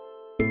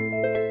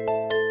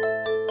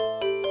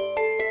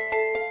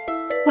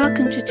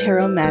Welcome to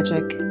Tarot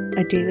Magic,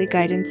 a daily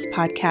guidance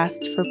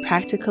podcast for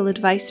practical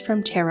advice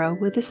from tarot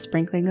with a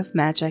sprinkling of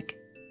magic.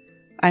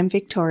 I'm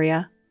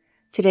Victoria.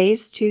 Today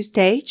is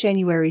Tuesday,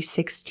 January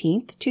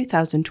 16th,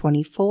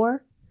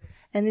 2024,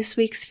 and this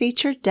week's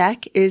featured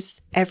deck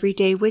is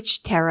Everyday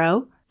Witch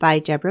Tarot by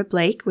Deborah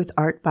Blake with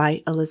art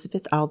by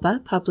Elizabeth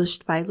Alba,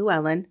 published by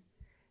Llewellyn.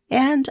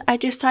 And I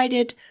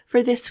decided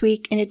for this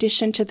week, in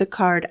addition to the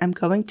card, I'm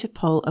going to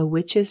pull a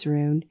witch's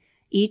rune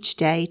each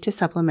day to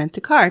supplement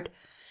the card.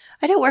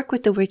 I don't work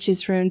with the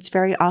witch's runes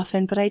very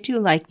often, but I do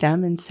like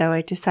them, and so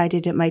I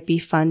decided it might be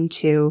fun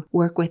to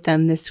work with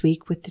them this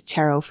week with the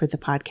tarot for the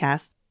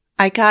podcast.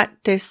 I got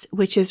this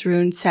witch's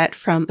rune set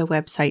from the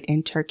website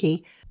in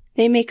Turkey.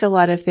 They make a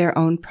lot of their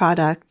own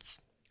products,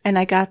 and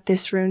I got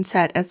this rune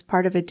set as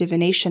part of a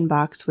divination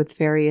box with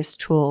various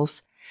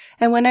tools.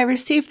 And when I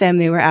received them,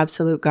 they were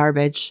absolute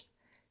garbage.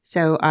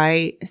 So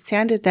I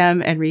sanded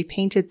them and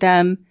repainted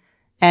them,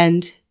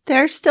 and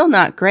they're still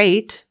not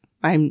great.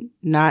 I'm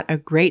not a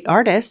great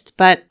artist,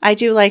 but I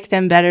do like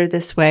them better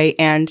this way,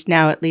 and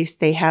now at least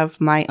they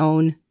have my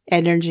own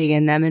energy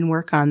in them and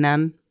work on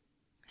them.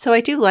 So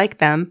I do like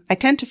them. I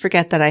tend to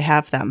forget that I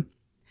have them.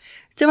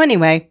 So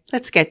anyway,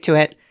 let's get to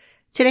it.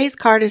 Today's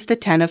card is the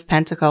 10 of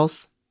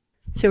Pentacles.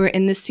 So we're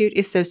in the suit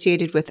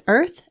associated with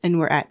Earth, and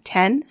we're at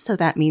 10, so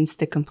that means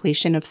the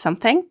completion of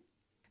something.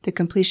 The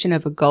completion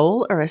of a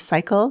goal or a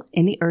cycle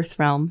in the Earth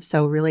realm,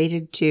 so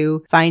related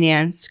to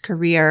finance,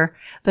 career.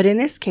 But in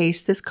this case,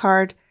 this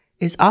card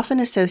is often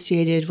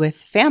associated with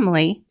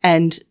family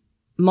and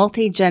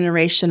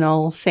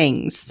multi-generational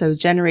things. So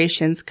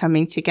generations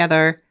coming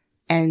together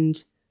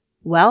and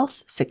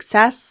wealth,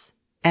 success,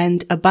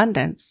 and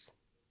abundance.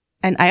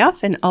 And I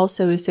often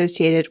also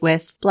associate it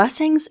with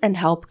blessings and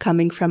help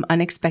coming from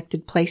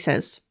unexpected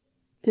places.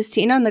 The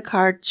scene on the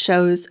card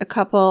shows a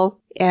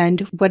couple and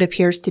what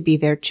appears to be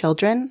their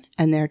children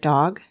and their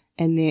dog.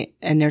 And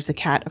there's a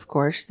cat, of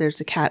course.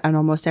 There's a cat on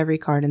almost every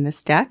card in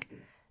this deck.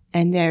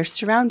 And they're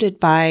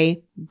surrounded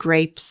by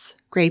grapes,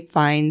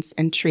 grapevines,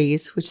 and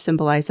trees, which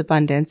symbolize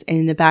abundance. And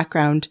in the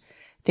background,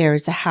 there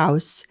is a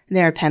house. And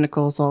there are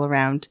pentacles all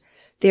around.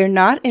 They're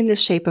not in the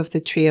shape of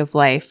the tree of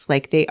life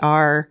like they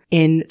are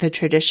in the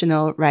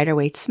traditional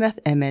Rider-Waite-Smith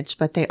image,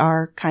 but they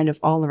are kind of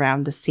all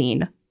around the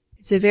scene.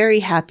 It's a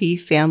very happy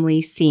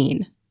family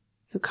scene.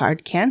 The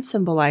card can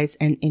symbolize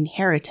an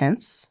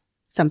inheritance,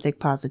 something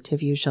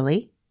positive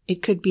usually.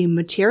 It could be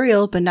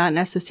material, but not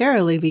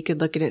necessarily. We could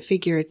look at it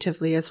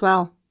figuratively as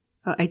well.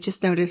 Oh, I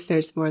just noticed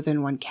there's more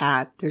than one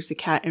cat. There's a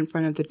cat in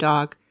front of the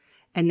dog,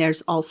 and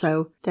there's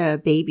also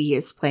the baby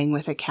is playing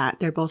with a cat.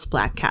 They're both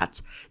black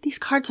cats. These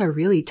cards are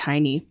really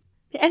tiny.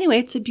 But anyway,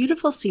 it's a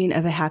beautiful scene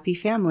of a happy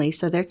family,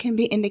 so there can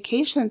be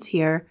indications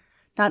here,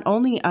 not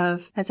only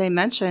of, as I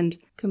mentioned,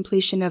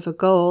 completion of a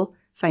goal,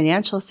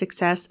 financial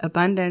success,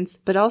 abundance,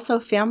 but also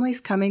families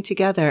coming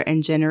together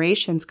and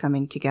generations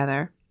coming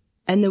together.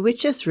 And the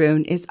witch's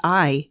rune is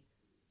Eye.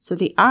 So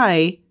the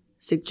Eye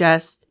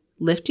suggests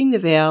lifting the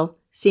veil,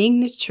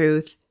 seeing the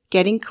truth,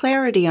 getting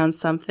clarity on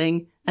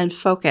something, and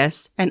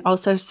focus, and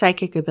also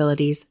psychic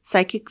abilities,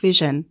 psychic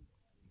vision.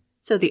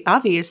 So the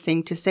obvious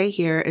thing to say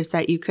here is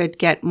that you could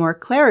get more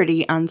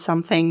clarity on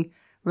something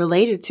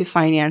related to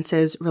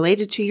finances,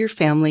 related to your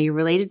family,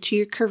 related to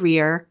your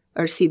career,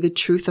 or see the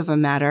truth of a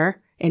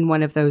matter in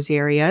one of those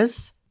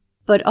areas.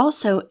 But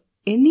also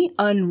in the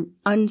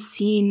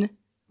unseen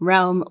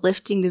realm,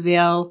 lifting the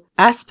veil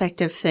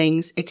aspect of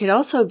things, it could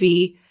also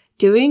be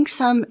doing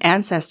some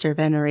ancestor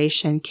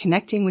veneration,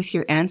 connecting with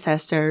your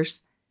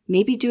ancestors,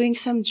 maybe doing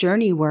some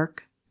journey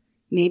work.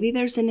 Maybe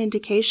there's an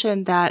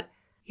indication that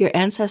your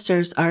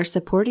ancestors are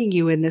supporting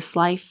you in this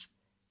life,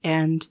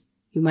 and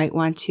you might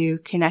want to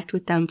connect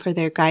with them for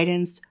their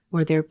guidance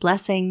or their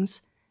blessings.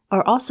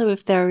 Or also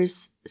if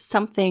there's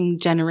something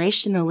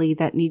generationally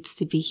that needs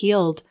to be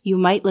healed, you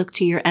might look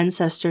to your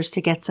ancestors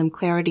to get some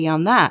clarity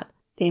on that.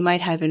 They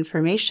might have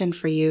information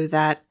for you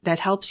that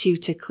helps you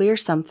to clear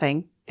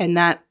something, and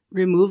that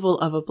removal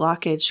of a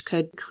blockage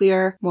could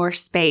clear more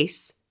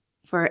space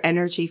for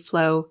energy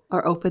flow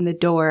or open the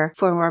door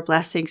for more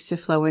blessings to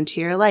flow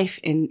into your life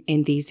in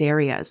these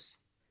areas.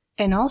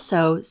 And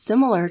also,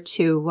 similar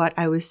to what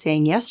I was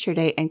saying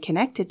yesterday and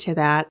connected to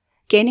that,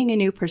 gaining a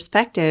new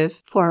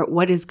perspective for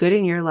what is good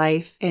in your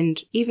life.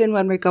 And even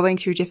when we're going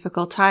through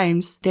difficult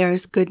times,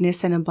 there's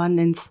goodness and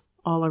abundance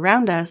all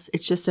around us.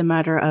 It's just a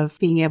matter of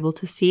being able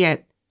to see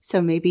it.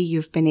 So maybe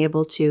you've been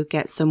able to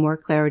get some more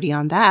clarity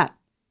on that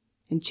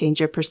and change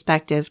your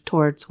perspective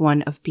towards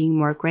one of being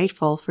more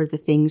grateful for the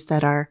things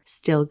that are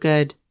still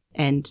good,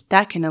 and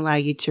that can allow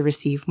you to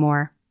receive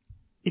more.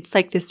 It's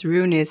like this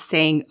rune is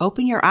saying,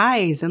 open your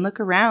eyes and look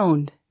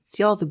around.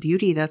 See all the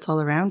beauty that's all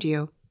around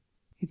you.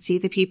 And see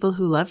the people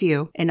who love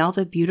you and all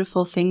the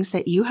beautiful things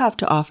that you have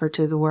to offer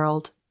to the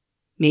world.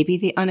 Maybe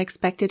the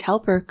unexpected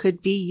helper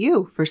could be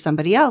you for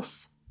somebody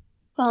else.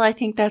 Well, I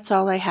think that's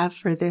all I have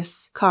for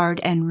this card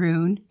and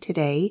rune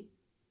today.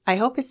 I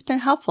hope it's been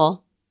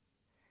helpful.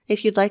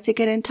 If you'd like to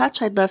get in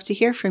touch, I'd love to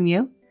hear from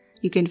you.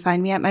 You can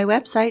find me at my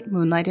website,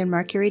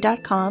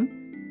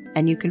 moonlightandmercury.com.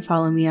 And you can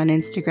follow me on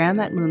Instagram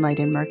at Moonlight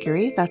and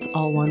Mercury. That's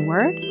all one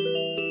word.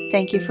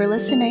 Thank you for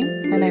listening,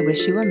 and I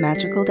wish you a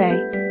magical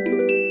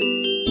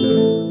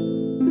day.